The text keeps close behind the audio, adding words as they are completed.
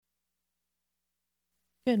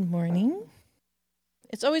Good morning.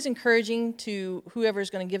 It's always encouraging to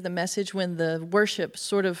whoever's going to give the message when the worship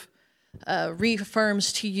sort of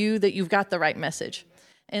reaffirms to you that you've got the right message.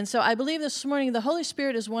 And so I believe this morning the Holy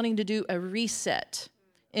Spirit is wanting to do a reset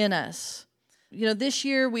in us. You know, this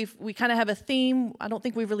year we kind of have a theme. I don't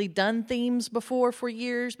think we've really done themes before for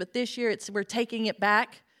years, but this year we're taking it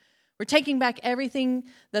back. We're taking back everything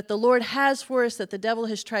that the Lord has for us that the devil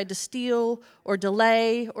has tried to steal or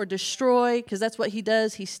delay or destroy, because that's what he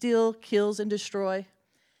does. He steals, kills, and destroys.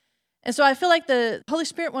 And so I feel like the Holy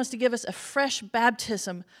Spirit wants to give us a fresh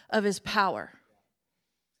baptism of his power.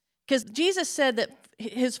 Because Jesus said that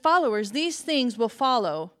his followers, these things will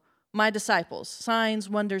follow my disciples, signs,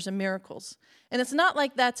 wonders, and miracles. And it's not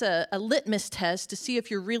like that's a litmus test to see if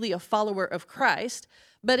you're really a follower of Christ,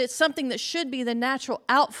 but it's something that should be the natural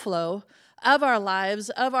outflow of our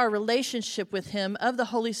lives, of our relationship with him, of the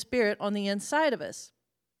Holy Spirit on the inside of us.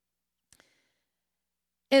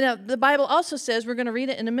 And the Bible also says, we're going to read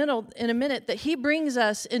it in a minute, that he brings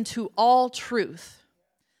us into all truth.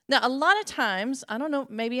 Now, a lot of times, I don't know,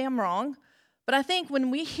 maybe I'm wrong, but I think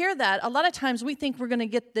when we hear that, a lot of times we think we're going to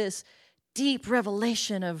get this deep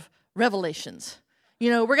revelation of revelations. You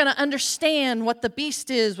know, we're going to understand what the beast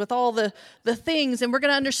is with all the things, and we're going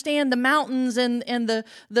to understand the mountains and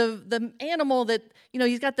the animal that, you know,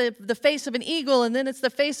 he's got the face of an eagle, and then it's the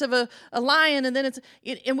face of a lion, and then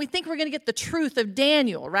and we think we're going to get the truth of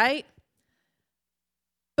Daniel, right?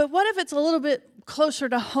 But what if it's a little bit closer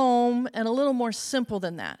to home and a little more simple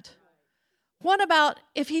than that? What about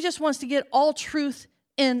if he just wants to get all truth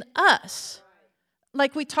in us?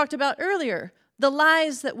 Like we talked about earlier, the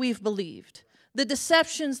lies that we've believed, the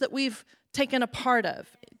deceptions that we've taken a part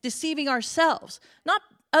of, deceiving ourselves, not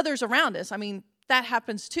others around us. I mean, that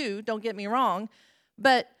happens too, don't get me wrong.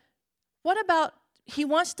 But what about he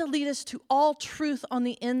wants to lead us to all truth on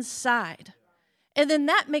the inside? And then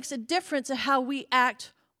that makes a difference in how we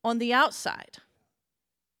act on the outside.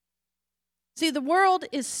 See, the world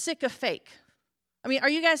is sick of fake. I mean, are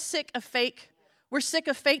you guys sick of fake? We're sick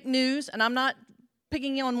of fake news, and I'm not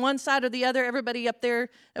picking on one side or the other. Everybody up there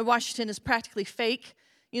in Washington is practically fake.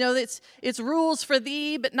 You know, it's rules for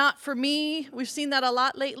thee, but not for me. We've seen that a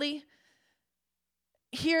lot lately.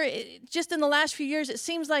 Here, just in the last few years, it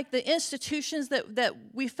seems like the institutions that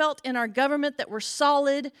we felt in our government that were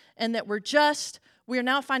solid and that were just, we're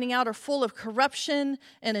now finding out are full of corruption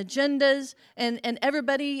and agendas. And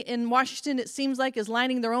everybody in Washington, it seems like, is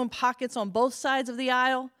lining their own pockets on both sides of the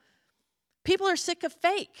aisle. People are sick of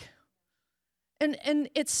fake. And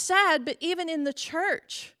it's sad, but even in the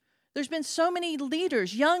church, there's been so many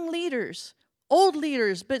leaders, young leaders, old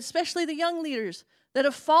leaders, but especially the young leaders that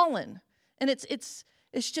have fallen. And it's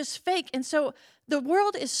just fake. And so the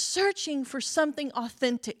world is searching for something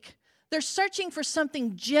authentic. They're searching for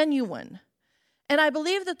something genuine. And I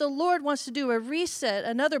believe that the Lord wants to do a reset,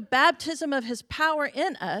 another baptism of his power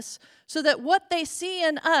in us, so that what they see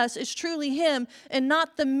in us is truly him and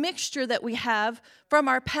not the mixture that we have from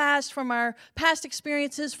our past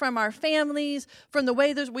experiences, from our families, from the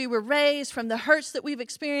way that we were raised, from the hurts that we've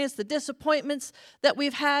experienced, the disappointments that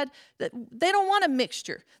we've had. That they don't want a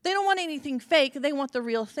mixture. They don't want anything fake. They want the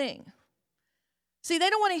real thing. See, they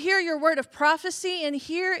don't want to hear your word of prophecy and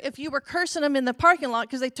hear if you were cursing them in the parking lot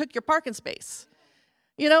because they took your parking space.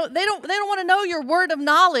 You know, they don't want to know your word of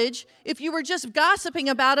knowledge if you were just gossiping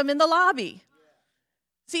about them in the lobby.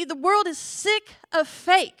 See, the world is sick of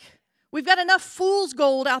fake. We've got enough fool's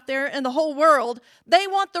gold out there in the whole world. They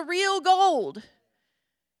want the real gold.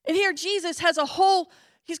 And here Jesus has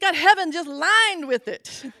he's got heaven just lined with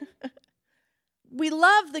it. We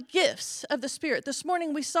love the gifts of the Spirit. This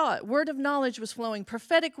morning we saw it. Word of knowledge was flowing.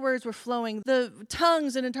 Prophetic words were flowing. The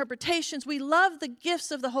tongues and interpretations. We love the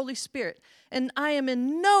gifts of the Holy Spirit. And I am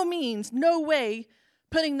in no way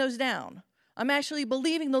putting those down. I'm actually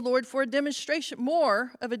believing the Lord for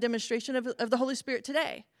more of a demonstration of the Holy Spirit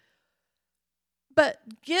today. But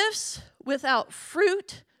gifts without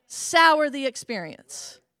fruit sour the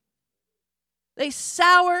experience. They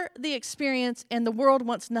sour the experience, and the world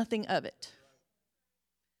wants nothing of it.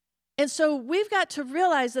 And so we've got to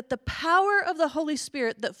realize that the power of the Holy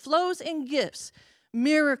Spirit that flows in gifts,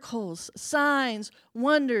 miracles, signs,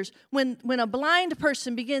 wonders, when a blind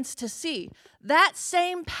person begins to see, that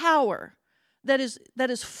same power that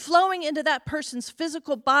is flowing into that person's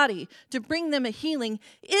physical body to bring them a healing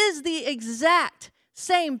is the exact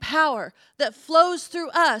same power that flows through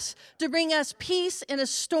us to bring us peace in a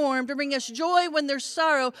storm, to bring us joy when there's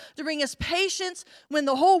sorrow, to bring us patience when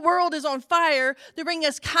the whole world is on fire, to bring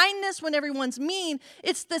us kindness when everyone's mean.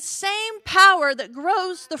 It's the same power that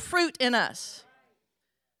grows the fruit in us.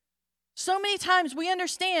 So many times we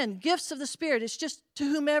understand gifts of the Spirit. It's just to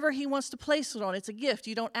whomever he wants to place it on. It's a gift.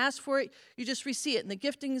 You don't ask for it. You just receive it. And the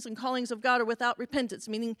giftings and callings of God are without repentance,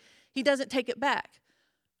 meaning he doesn't take it back.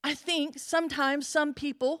 I think sometimes some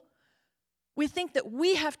people, we think that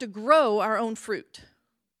we have to grow our own fruit.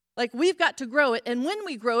 Like we've got to grow it. And when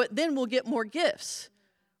we grow it, then we'll get more gifts.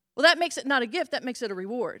 Well, that makes it not a gift. That makes it a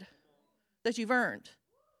reward that you've earned.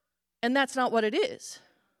 And that's not what it is.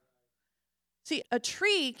 See, a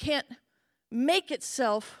tree can't make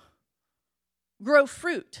itself grow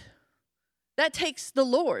fruit. That takes the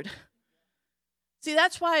Lord. See,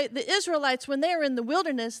 that's why the Israelites, when they were in the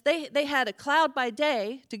wilderness, they had a cloud by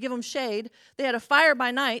day to give them shade. They had a fire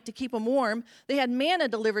by night to keep them warm. They had manna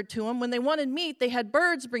delivered to them. When they wanted meat, they had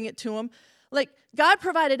birds bring it to them. Like, God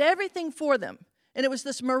provided everything for them. And it was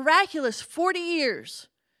this miraculous 40 years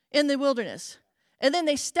in the wilderness. And then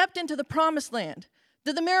they stepped into the promised land.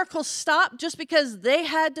 Did the miracles stop just because they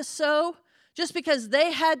had to sow? Just because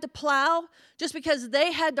they had to plow? Just because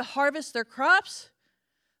they had to harvest their crops?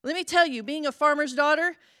 Let me tell you, being a farmer's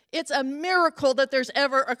daughter, it's a miracle that there's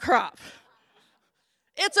ever a crop.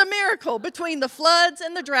 It's a miracle between the floods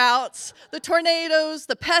and the droughts, the tornadoes,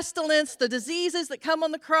 the pestilence, the diseases that come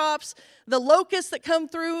on the crops, the locusts that come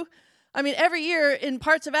through. I mean, every year in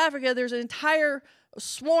parts of Africa, there's an entire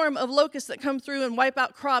swarm of locusts that come through and wipe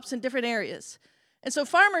out crops in different areas. And so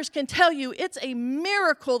farmers can tell you it's a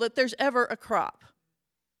miracle that there's ever a crop.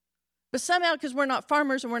 But somehow, because we're not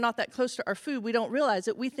farmers and we're not that close to our food, we don't realize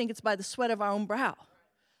it. We think it's by the sweat of our own brow.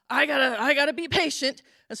 I gotta be patient.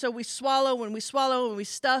 And so we swallow and we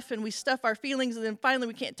stuff our feelings, and then finally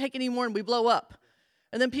we can't take anymore and we blow up.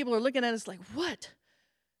 And then people are looking at us like, what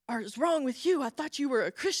is wrong with you? I thought you were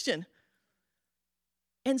a Christian.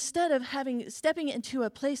 Instead of stepping into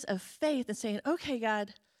a place of faith and saying, okay,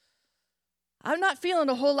 God, I'm not feeling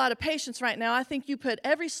a whole lot of patience right now. I think you put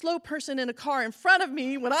every slow person in a car in front of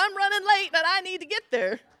me when I'm running late and I need to get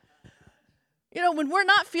there. You know, when we're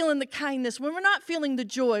not feeling the kindness, when we're not feeling the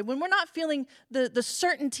joy, when we're not feeling the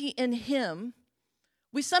certainty in him,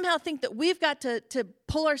 we somehow think that we've got to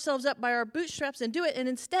pull ourselves up by our bootstraps and do it. And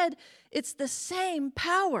instead, it's the same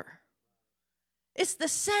power. It's the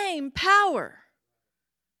same power.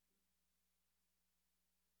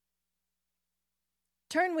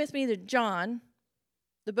 Turn with me to John,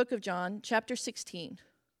 the book of John, chapter 16.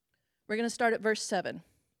 We're going to start at verse 7.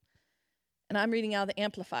 And I'm reading out of the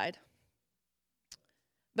Amplified.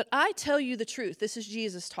 But I tell you the truth. This is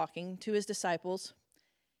Jesus talking to his disciples.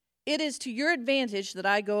 It is to your advantage that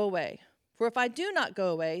I go away. For if I do not go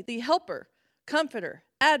away, the helper, comforter,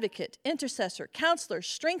 advocate, intercessor, counselor,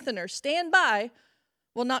 strengthener, stand by,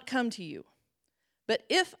 will not come to you. But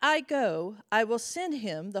if I go, I will send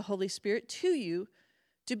him, the Holy Spirit, to you,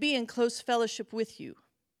 to be in close fellowship with you.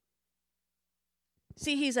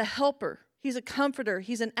 See, he's a helper, he's a comforter,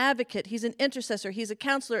 he's an advocate, he's an intercessor, he's a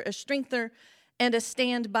counselor, a strengthener, and a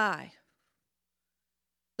stand-by.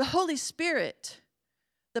 The Holy Spirit,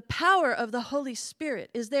 the power of the Holy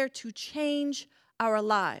Spirit is there to change our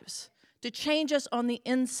lives, to change us on the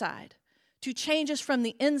inside, to change us from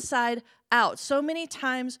the inside out. So many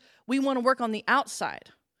times we want to work on the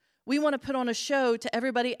outside. We want to put on a show to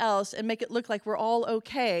everybody else and make it look like we're all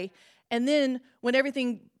okay. And then when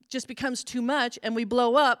everything just becomes too much and we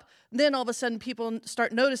blow up, then all of a sudden people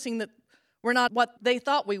start noticing that we're not what they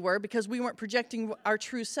thought we were because we weren't projecting our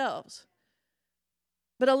true selves.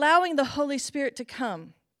 But allowing the Holy Spirit to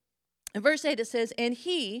come. In verse 8 it says, and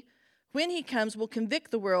he, when he comes, will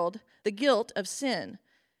convict the world, the guilt of sin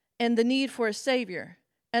and the need for a Savior,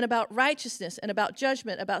 and about righteousness and about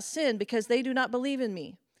judgment, about sin because they do not believe in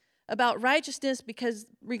me. About righteousness because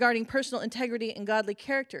regarding personal integrity and godly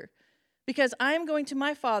character, because I am going to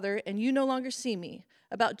my Father and you no longer see me.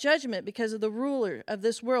 About judgment because of the ruler of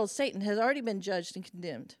this world, Satan, has already been judged and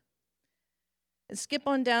condemned. And skip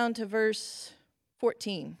on down to verse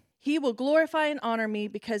 14. He will glorify and honor me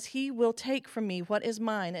because he will take from me what is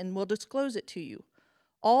mine and will disclose it to you.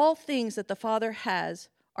 All things that the Father has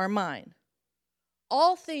are mine.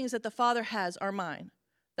 All things that the Father has are mine.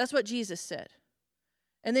 That's what Jesus said.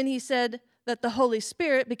 And then he said that the Holy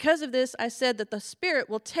Spirit, because of this, I said that the Spirit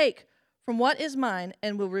will take from what is mine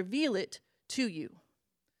and will reveal it to you.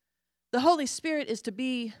 The Holy Spirit is to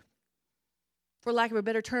be, for lack of a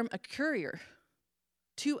better term, a courier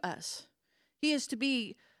to us. He is to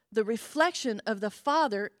be the reflection of the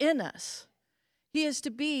Father in us. He is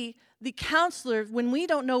to be the counselor when we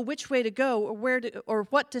don't know which way to go or where to, or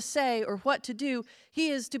what to say or what to do.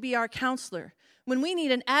 He is to be our counselor. When we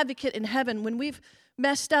need an advocate in heaven, when we've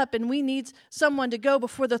messed up and we need someone to go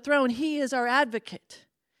before the throne, he is our advocate.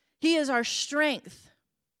 He is our strength.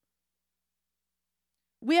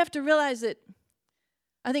 we have to realize that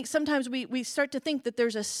I think sometimes we start to think that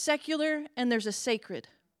there's a secular and there's a sacred.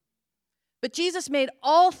 But Jesus made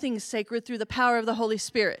all things sacred through the power of the Holy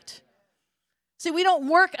Spirit. See, we don't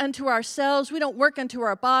work unto ourselves. We don't work unto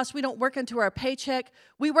our boss. We don't work unto our paycheck.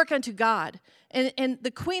 We work unto God. And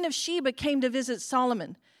the Queen of Sheba came to visit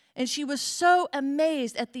Solomon, and she was so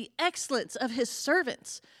amazed at the excellence of his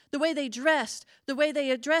servants, the way they dressed, the way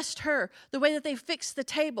they addressed her, the way that they fixed the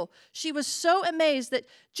table. She was so amazed that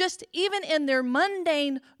just even in their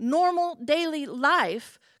mundane, normal, daily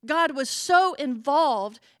life, God was so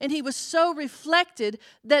involved and he was so reflected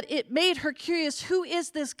that it made her curious, who is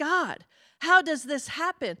this God? How does this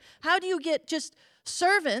happen? How do you get just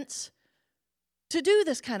servants to do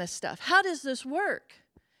this kind of stuff? How does this work?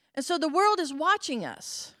 And so the world is watching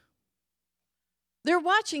us. They're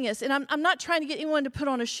watching us, and I'm not trying to get anyone to put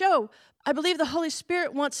on a show. I believe the Holy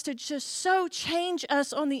Spirit wants to just so change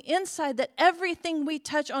us on the inside that everything we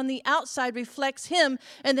touch on the outside reflects him,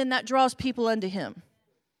 and then that draws people unto him.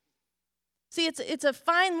 See, it's a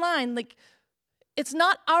fine line. Like, it's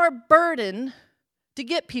not our burden to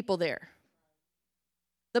get people there.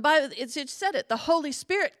 The Bible, it said it. The Holy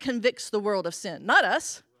Spirit convicts the world of sin, not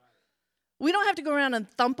us. We don't have to go around and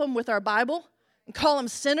thump them with our Bible and call them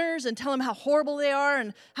sinners and tell them how horrible they are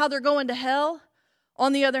and how they're going to hell.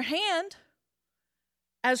 On the other hand,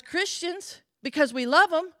 as Christians, because we love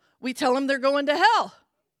them, we tell them they're going to hell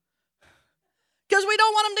because we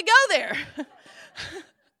don't want them to go there.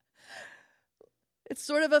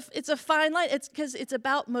 It's a fine line. It's because it's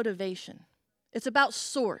about motivation. It's about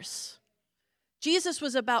source. Jesus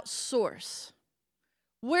was about source.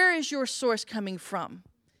 Where is your source coming from?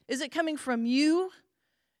 Is it coming from you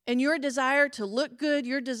and your desire to look good,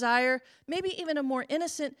 your desire, maybe even a more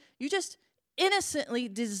innocent, you just innocently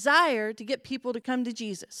desire to get people to come to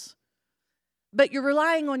Jesus. But you're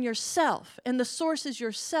relying on yourself, and the source is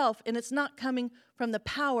yourself, and it's not coming from the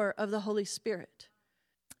power of the Holy Spirit.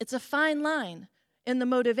 It's a fine line in the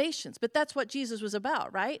motivations, but that's what Jesus was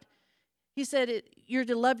about, right? He said you're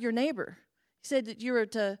to love your neighbor. He said that you're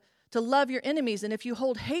to love your enemies, and if you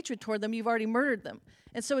hold hatred toward them, you've already murdered them.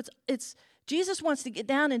 And so it's Jesus wants to get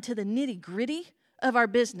down into the nitty-gritty of our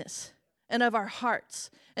business and of our hearts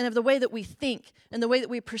and of the way that we think and the way that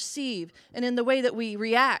we perceive and in the way that we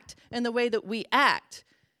react and the way that we act.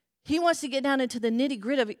 He wants to get down into the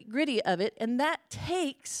nitty-gritty of it, and that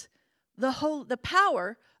takes the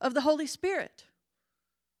power of the Holy Spirit.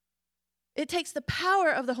 It takes the power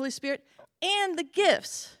of the Holy Spirit and the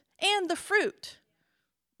gifts and the fruit.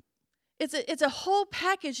 It's a whole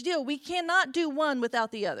package deal. We cannot do one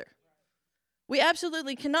without the other. We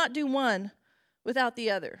absolutely cannot do one without the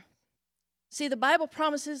other. See, the Bible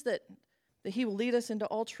promises that he will lead us into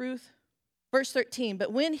all truth. Verse 13,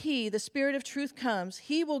 but when he, the Spirit of truth, comes,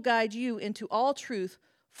 he will guide you into all truth,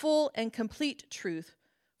 full and complete truth.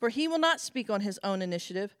 For he will not speak on his own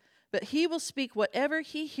initiative, but he will speak whatever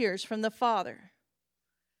he hears from the Father.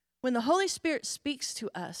 When the Holy Spirit speaks to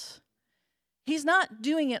us, he's not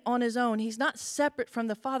doing it on his own. He's not separate from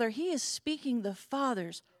the Father. He is speaking the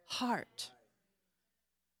Father's heart.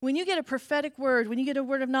 When you get a prophetic word, when you get a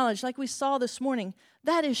word of knowledge, like we saw this morning,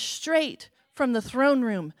 that is straight from the throne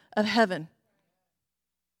room of heaven.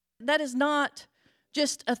 That is not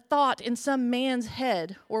just a thought in some man's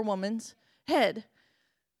head or woman's head.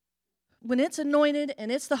 When it's anointed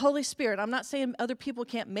and it's the Holy Spirit, I'm not saying other people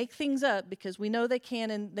can't make things up, because we know they can,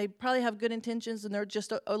 and they probably have good intentions and they're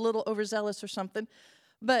just a little overzealous or something.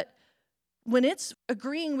 But when it's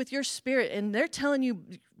agreeing with your spirit and they're telling you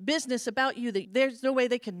business about you that there's no way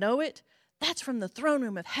they can know it, that's from the throne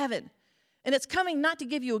room of heaven. And it's coming not to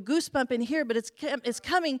give you a goosebump in here, but it's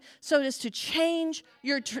coming so as to change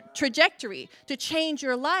your trajectory, to change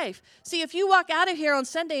your life. See, if you walk out of here on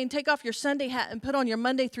Sunday and take off your Sunday hat and put on your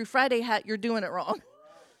Monday through Friday hat, you're doing it wrong.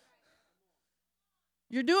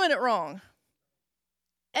 You're doing it wrong.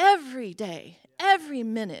 Every day, every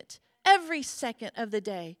minute, every second of the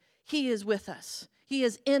day, he is with us. He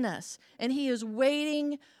is in us. And he is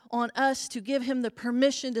waiting on us to give him the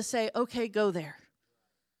permission to say, okay, go there.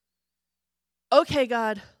 Okay,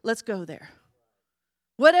 God, let's go there.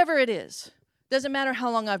 Whatever it is. Doesn't matter how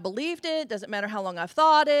long I've believed it. Doesn't matter how long I've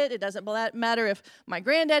thought it. It doesn't matter if my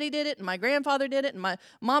granddaddy did it and my grandfather did it and my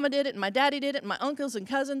mama did it and my daddy did it and my uncles and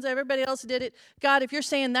cousins, everybody else did it. God, if you're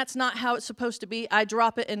saying that's not how it's supposed to be, I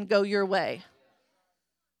drop it and go your way.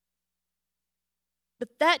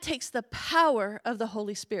 But that takes the power of the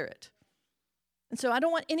Holy Spirit. And so I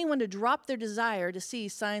don't want anyone to drop their desire to see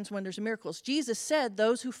signs, wonders, and miracles. Jesus said,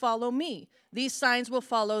 those who follow me, these signs will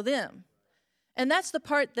follow them. And that's the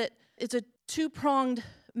part that it's a two-pronged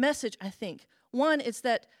message, I think. One is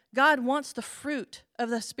that God wants the fruit of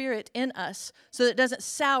the Spirit in us so that it doesn't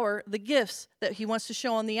sour the gifts that he wants to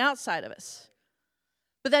show on the outside of us.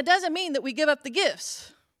 But that doesn't mean that we give up the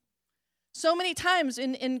gifts. So many times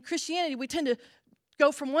in Christianity, we tend to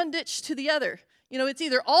go from one ditch to the other. You know, it's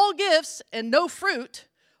either all gifts and no fruit,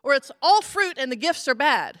 or it's all fruit and the gifts are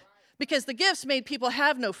bad because the gifts made people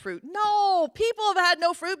have no fruit. No, people have had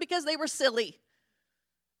no fruit because they were silly.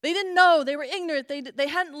 They didn't know. They were ignorant. They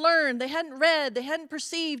hadn't learned. They hadn't read. They hadn't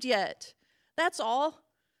perceived yet. That's all.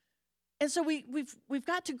 And so we've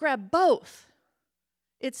got to grab both.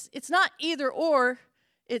 It's not either or.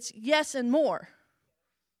 It's yes and more.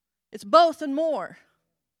 It's both and more.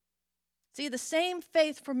 See, the same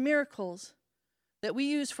faith for miracles that we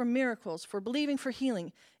use for miracles, for believing for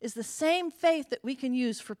healing, is the same faith that we can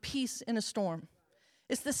use for peace in a storm.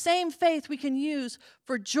 It's the same faith we can use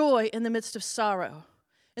for joy in the midst of sorrow,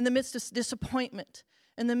 in the midst of disappointment,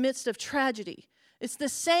 in the midst of tragedy. It's the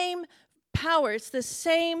same power, it's the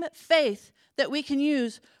same faith that we can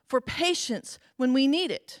use for patience when we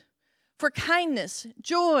need it, for kindness,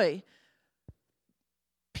 joy,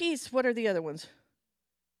 peace. What are the other ones?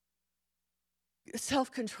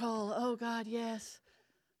 Self-control. Oh, God, yes.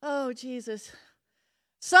 Oh, Jesus.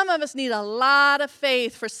 Some of us need a lot of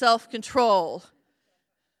faith for self-control.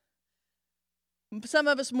 Some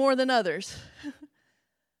of us more than others.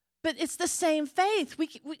 But it's the same faith.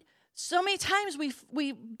 So many times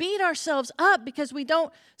we beat ourselves up because we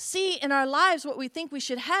don't see in our lives what we think we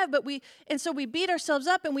should have, and so we beat ourselves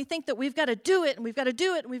up and we think that we've got to do it, and we've got to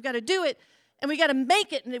do it, and we've got to do it, and we got to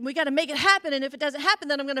make it, and we got to make it happen, and if it doesn't happen,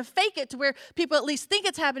 then I'm going to fake it to where people at least think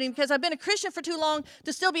it's happening because I've been a Christian for too long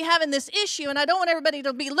to still be having this issue, and I don't want everybody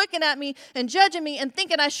to be looking at me and judging me and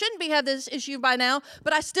thinking I shouldn't be having this issue by now,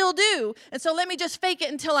 but I still do, and so let me just fake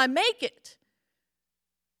it until I make it.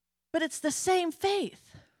 But it's the same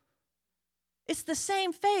faith. It's the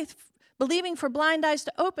same faith, believing for blind eyes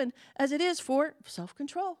to open as it is for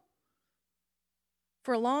self-control,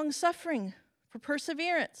 for long suffering, for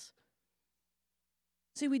perseverance.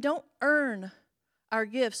 See, we don't earn our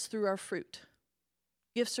gifts through our fruit.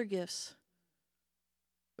 Gifts are gifts,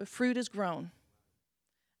 but fruit is grown.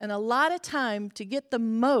 And a lot of time to get the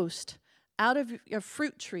most out of your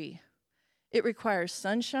fruit tree, it requires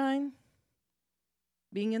sunshine,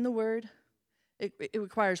 being in the Word, it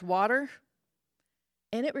requires water,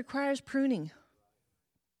 and it requires pruning.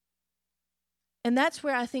 And that's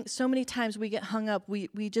where I think so many times we get hung up.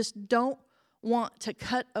 We just don't want to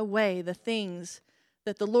cut away the things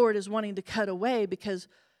that the Lord is wanting to cut away because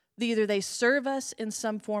either they serve us in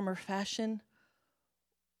some form or fashion,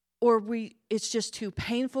 or it's just too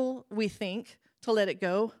painful, we think, to let it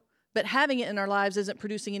go. But having it in our lives isn't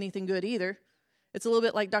producing anything good either. It's a little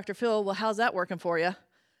bit like Dr. Phil, well, how's that working for you?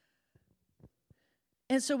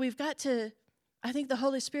 And so we've got to, I think the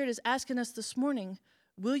Holy Spirit is asking us this morning,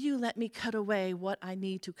 will you let me cut away what I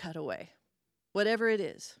need to cut away? Whatever it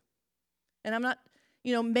is. And I'm not,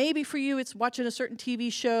 maybe for you it's watching a certain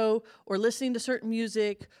TV show or listening to certain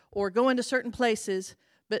music or going to certain places,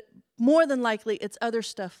 but more than likely it's other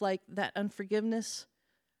stuff like that unforgiveness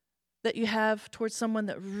that you have towards someone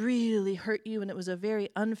that really hurt you and it was a very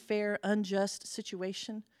unfair, unjust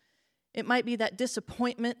situation. It might be that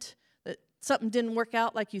disappointment that something didn't work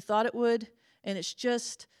out like you thought it would, and it's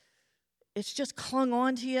just clung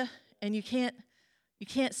on to you and you can't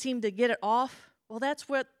seem to get it off. Well, that's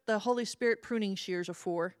what the Holy Spirit pruning shears are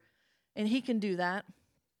for, and he can do that.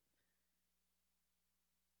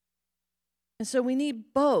 And so we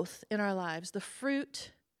need both in our lives, the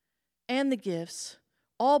fruit and the gifts,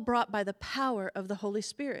 all brought by the power of the Holy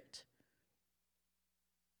Spirit.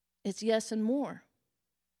 It's yes and more.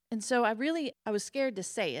 And so I was scared to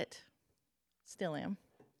say it, still am,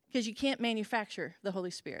 because you can't manufacture the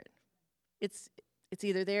Holy Spirit. It's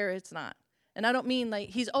either there or it's not. And I don't mean like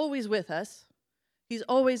he's always with us. He's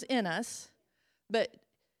always in us. But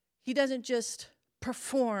he doesn't just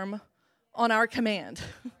perform on our command.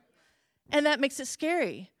 And that makes it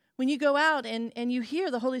scary. When you go out and you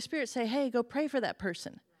hear the Holy Spirit say, hey, go pray for that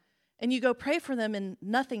person. And you go pray for them and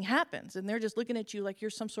nothing happens. And they're just looking at you like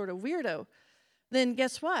you're some sort of weirdo. Then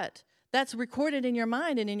guess what? That's recorded in your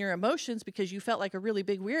mind and in your emotions because you felt like a really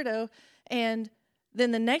big weirdo. And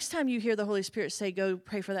then the next time you hear the Holy Spirit say, go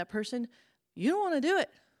pray for that person, you don't want to do it.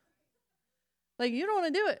 Like, you don't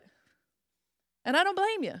want to do it. And I don't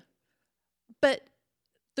blame you. But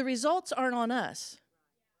the results aren't on us.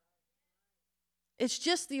 It's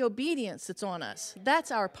just the obedience that's on us.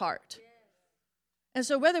 That's our part. And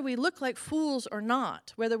so whether we look like fools or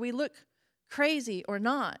not, whether we look crazy or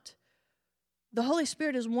not, the Holy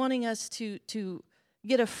Spirit is wanting us to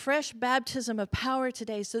get a fresh baptism of power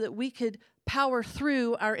today so that we could power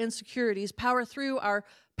through our insecurities, power through our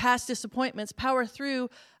past disappointments, power through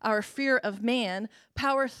our fear of man,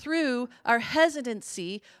 power through our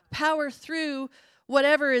hesitancy, power through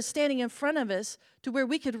whatever is standing in front of us to where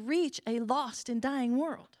we could reach a lost and dying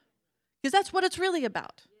world. Because that's what it's really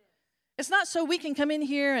about. It's not so we can come in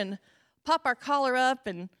here and pop our collar up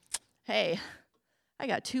and, hey, I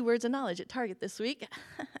got 2 words of knowledge at Target this week.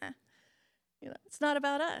 It's not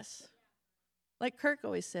about us. Like Kirk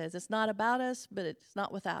always says, it's not about us, but it's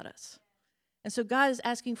not without us. And so God is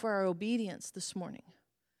asking for our obedience this morning.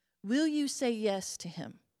 Will you say yes to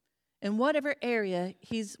him in whatever area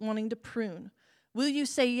he's wanting to prune? Will you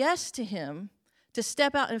say yes to him to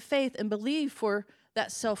step out in faith and believe for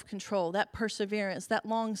that self-control, that perseverance, that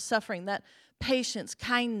long-suffering, that patience,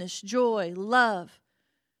 kindness, joy, love?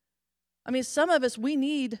 I mean, some of us, we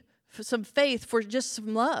need some faith for just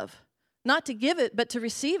some love. Not to give it, but to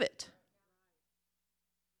receive it.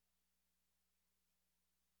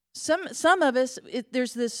 Some of us,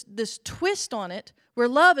 there's this twist on it where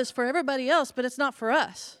love is for everybody else, but it's not for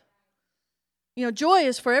us. Joy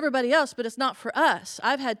is for everybody else, but it's not for us.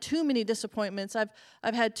 I've had too many disappointments. I've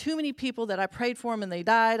had too many people that I prayed for them and they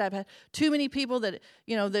died. I've had too many people that,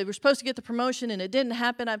 they were supposed to get the promotion and it didn't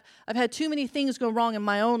happen. I've had too many things go wrong in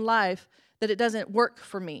my own life that it doesn't work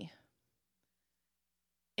for me.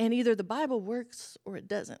 And either the Bible works or it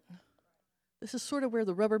doesn't. This is sort of where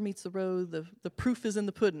the rubber meets the road. The proof is in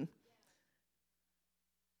the pudding.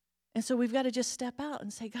 And so we've got to just step out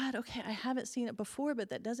and say, God, okay, I haven't seen it before, but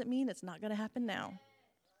that doesn't mean it's not going to happen now.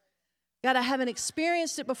 God, I haven't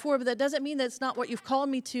experienced it before, but that doesn't mean that's not what you've called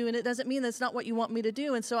me to, and it doesn't mean that's not what you want me to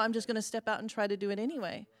do, and so I'm just going to step out and try to do it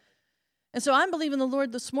anyway. And so I'm believing the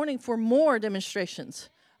Lord this morning for more demonstrations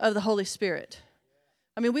of the Holy Spirit.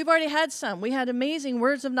 I mean, we've already had some. We had amazing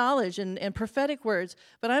words of knowledge and prophetic words,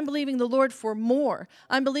 but I'm believing the Lord for more.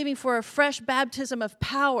 I'm believing for a fresh baptism of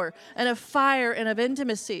power and of fire and of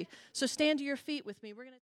intimacy. So stand to your feet with me. We're going to